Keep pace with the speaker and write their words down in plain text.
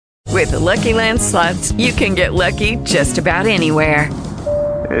With the Lucky Land Slots, you can get lucky just about anywhere.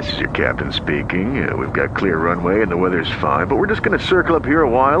 This is your captain speaking. We've got clear runway and the weather's fine, but we're just going to circle up here a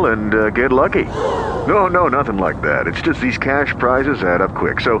while and get lucky. No, nothing like that. It's just these cash prizes add up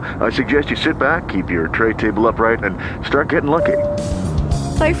quick. So I suggest you sit back, keep your tray table upright, and start getting lucky.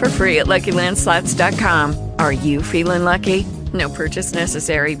 Play for free at LuckyLandSlots.com. Are you feeling lucky? No purchase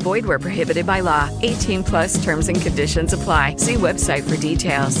necessary. Void where prohibited by law. 18 plus terms and conditions apply. See website for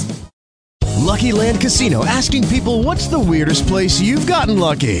details. Lucky Land Casino, asking people, what's the weirdest place you've gotten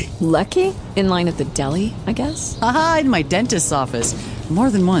lucky? Lucky? In line at the deli, I guess? Aha, in my dentist's office. More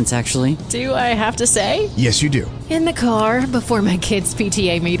than once, actually. Do I have to say? Yes, you do. In the car before my kids'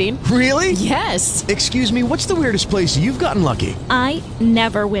 PTA meeting. Really? Yes. Excuse me, what's the weirdest place you've gotten lucky? I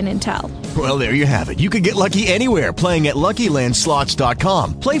never win and tell. Well, there you have it. You can get lucky anywhere, playing at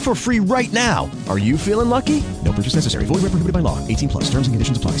LuckyLandSlots.com. Play for free right now. Are you feeling lucky? No purchase necessary. Void where prohibited by law. 18 plus. Terms and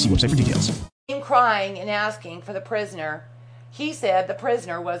conditions apply. See website for details. Crying and asking for the prisoner. He said the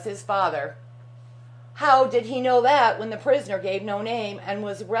prisoner was his father. How did he know that when the prisoner gave no name and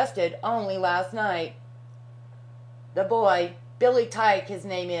was arrested only last night? The boy, Billy Tyke his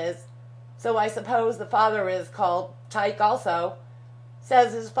name is, so I suppose the father is called Tyke also,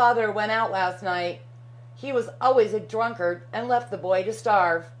 says his father went out last night. He was always a drunkard and left the boy to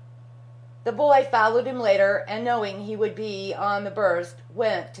starve. The boy followed him later, and knowing he would be on the burst,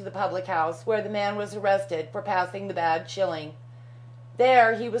 went to the public house where the man was arrested for passing the bad shilling.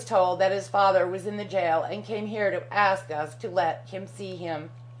 There he was told that his father was in the jail and came here to ask us to let him see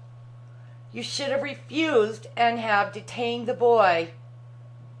him. You should have refused and have detained the boy.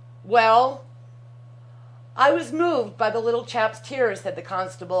 Well, I was moved by the little chap's tears, said the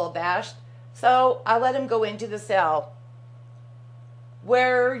constable, abashed, so I let him go into the cell.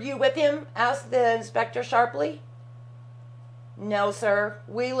 Were you with him? Asked the inspector sharply. No, sir.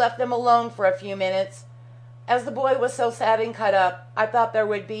 We left them alone for a few minutes. As the boy was so sad and cut up, I thought there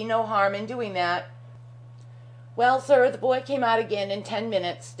would be no harm in doing that. Well, sir, the boy came out again in 10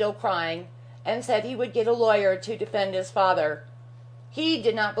 minutes, still crying, and said he would get a lawyer to defend his father. He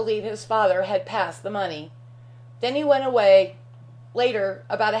did not believe his father had passed the money. Then he went away. Later,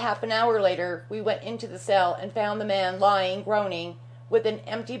 about a half an hour later, we went into the cell and found the man lying, groaning, with an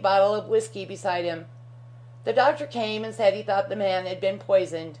empty bottle of whiskey beside him. The doctor came and said he thought the man had been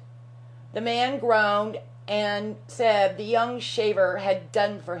poisoned. The man groaned and said the young shaver had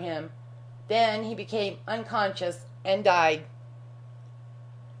done for him. Then he became unconscious and died.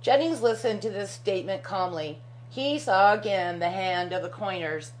 Jennings listened to this statement calmly. He saw again the hand of the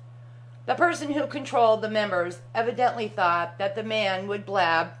coiners. The person who controlled the members evidently thought that the man would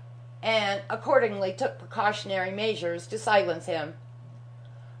blab, and accordingly took precautionary measures to silence him.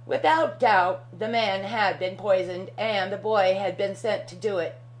 Without doubt, the man had been poisoned, and the boy had been sent to do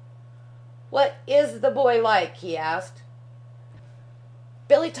it. What is the boy like? He asked.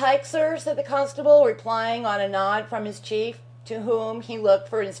 Billy Tyke, sir, said the constable, replying on a nod from his chief, to whom he looked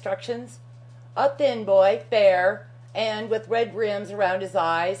for instructions. A thin boy, fair, and with red rims around his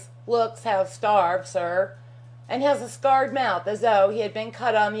eyes, looks half starved, sir, and has a scarred mouth as though he had been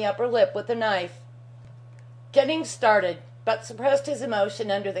cut on the upper lip with a knife. Jennings started, but suppressed his emotion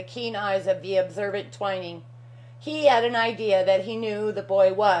under the keen eyes of the observant Twining. He had an idea that he knew the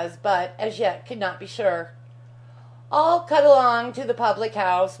boy was, but as yet could not be sure. I'll cut along to the public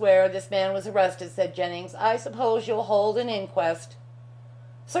house where this man was arrested, said Jennings. I suppose you'll hold an inquest.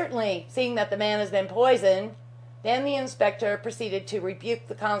 Certainly, seeing that the man has been poisoned. Then the inspector proceeded to rebuke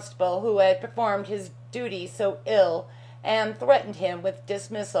the constable who had performed his duty so ill, and threatened him with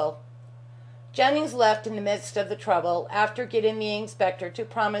dismissal. Jennings left in the midst of the trouble, after getting the inspector to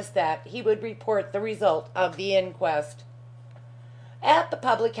promise that he would report the result of the inquest. At the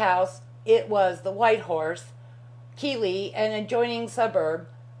public house, it was the White Horse, Keighley, an adjoining suburb,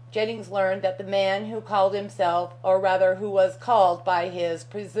 Jennings learned that the man who called himself, or rather who was called by his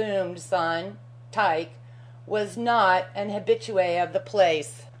presumed son, Tyke, was not an habitué of the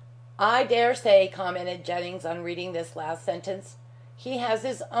place. I dare say, commented Jennings on reading this last sentence, he has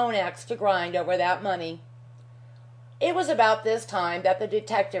his own axe to grind over that money. It was about this time that the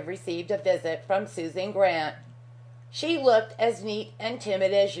detective received a visit from Susan Grant. She looked as neat and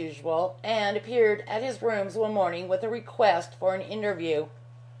timid as usual, and appeared at his rooms one morning with a request for an interview.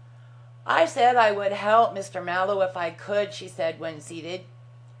 I said I would help Mr. Mallow if I could, she said when seated.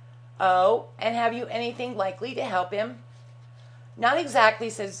 Oh, and have you anything likely to help him? Not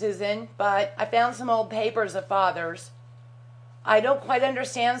exactly, said Susan, but I found some old papers of father's. I don't quite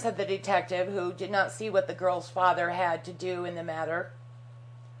understand, said the detective, who did not see what the girl's father had to do in the matter.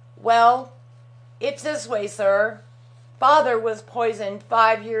 Well, it's this way, sir. Father was poisoned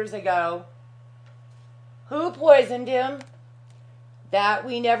 5 years ago. Who poisoned him? That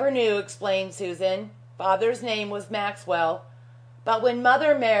we never knew, explained Susan. Father's name was Maxwell, but when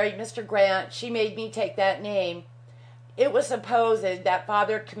Mother married Mr. Grant, she made me take that name. It was supposed that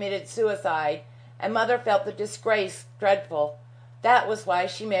Father committed suicide, and Mother felt the disgrace dreadful. That was why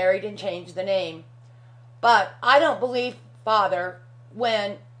she married and changed the name. But I don't believe Father,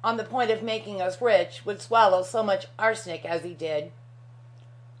 when on the point of making us rich, would swallow so much arsenic as he did.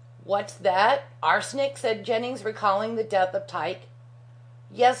 What's that? Arsenic? Said Jennings, recalling the death of Tyke.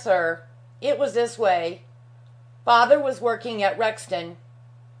 Yes, sir. It was this way. Father was working at Rexton.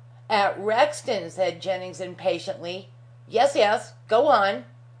 At Rexton, said Jennings impatiently. Yes, yes, go on.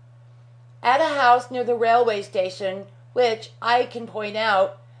 At a house near the railway station, which I can point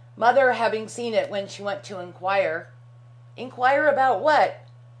out, Mother having seen it when she went to inquire. Inquire about what?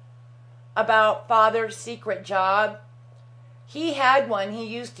 About Father's secret job. He had one he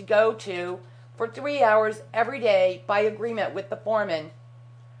used to go to for 3 hours every day by agreement with the foreman.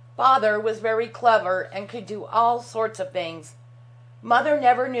 Father was very clever and could do all sorts of things. Mother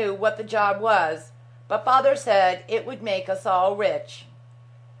never knew what the job was, but Father said it would make us all rich.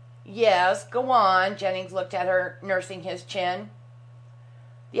 Yes, go on. Jennings looked at her, nursing his chin.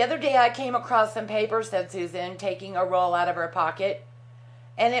 The other day I came across some papers, said Susan, taking a roll out of her pocket,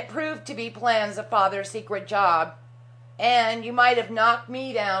 and it proved to be plans of Father's secret job. And you might have knocked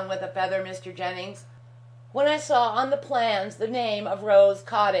me down with a feather, Mr. Jennings, when I saw on the plans the name of Rose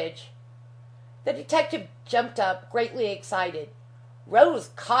Cottage. The detective jumped up, greatly excited. Rose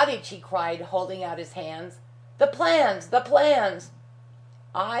Cottage, he cried, holding out his hands. The plans! The plans!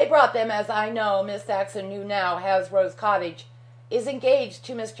 I brought them, as I know Miss Saxon, who now has Rose Cottage, is engaged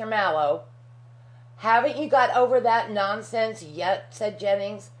to Mr. Mallow. Haven't you got over that nonsense yet? Said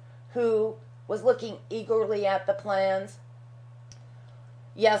Jennings, who was looking eagerly at the plans.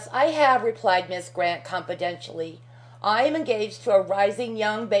 Yes, I have, replied Miss Grant confidentially. I am engaged to a rising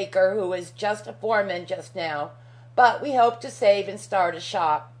young baker who is just a foreman just now, but we hope to save and start a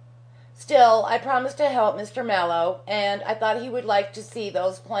shop. Still, I promised to help Mr. Mallow, and I thought he would like to see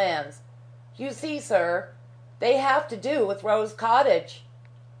those plans. You see, sir, they have to do with Rose Cottage.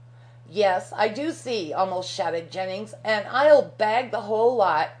 Yes, I do see, almost shouted Jennings, and I'll bag the whole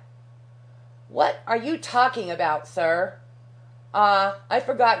lot. What are you talking about, sir? I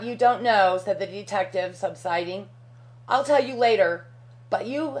forgot you don't know, said the detective, subsiding. I'll tell you later, but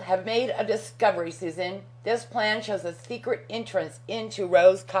you have made a discovery, Susan. This plan shows a secret entrance into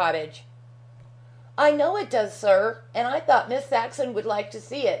Rose Cottage. I know it does, sir, and I thought Miss Saxon would like to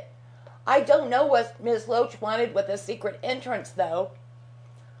see it. I don't know what Miss Loach wanted with a secret entrance, though.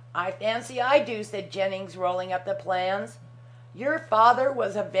 I fancy I do, said Jennings, rolling up the plans. Your father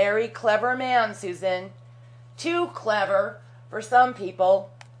was a very clever man, Susan. Too clever for some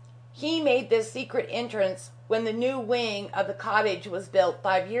people. He made this secret entrance when the new wing of the cottage was built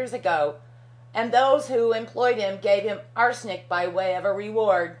 5 years ago, and those who employed him gave him arsenic by way of a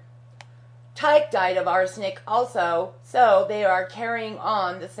reward. Tyke died of arsenic also, so they are carrying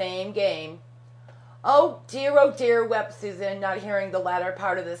on the same game. Oh dear, wept Susan, not hearing the latter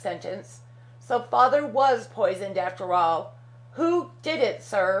part of the sentence. So Father was poisoned after all. Who did it,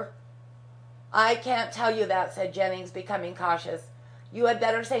 sir? I can't tell you that, said Jennings, becoming cautious. You had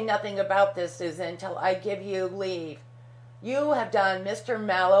better say nothing about this, Susan, till I give you leave. You have done Mr.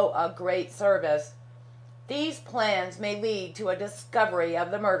 Mallow a great service. These plans may lead to a discovery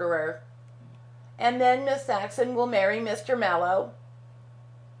of the murderer. And then Miss Saxon will marry Mr. Mallow?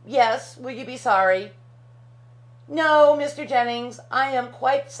 Yes, will you be sorry? No, Mr. Jennings, I am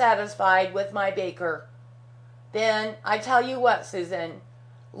quite satisfied with my baker. Then I tell you what, Susan.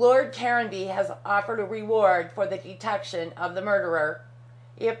 Lord Caranby has offered a reward for the detection of the murderer.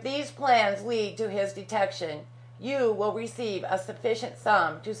 If these plans lead to his detection, you will receive a sufficient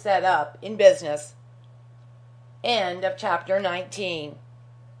sum to set up in business. End of chapter 19.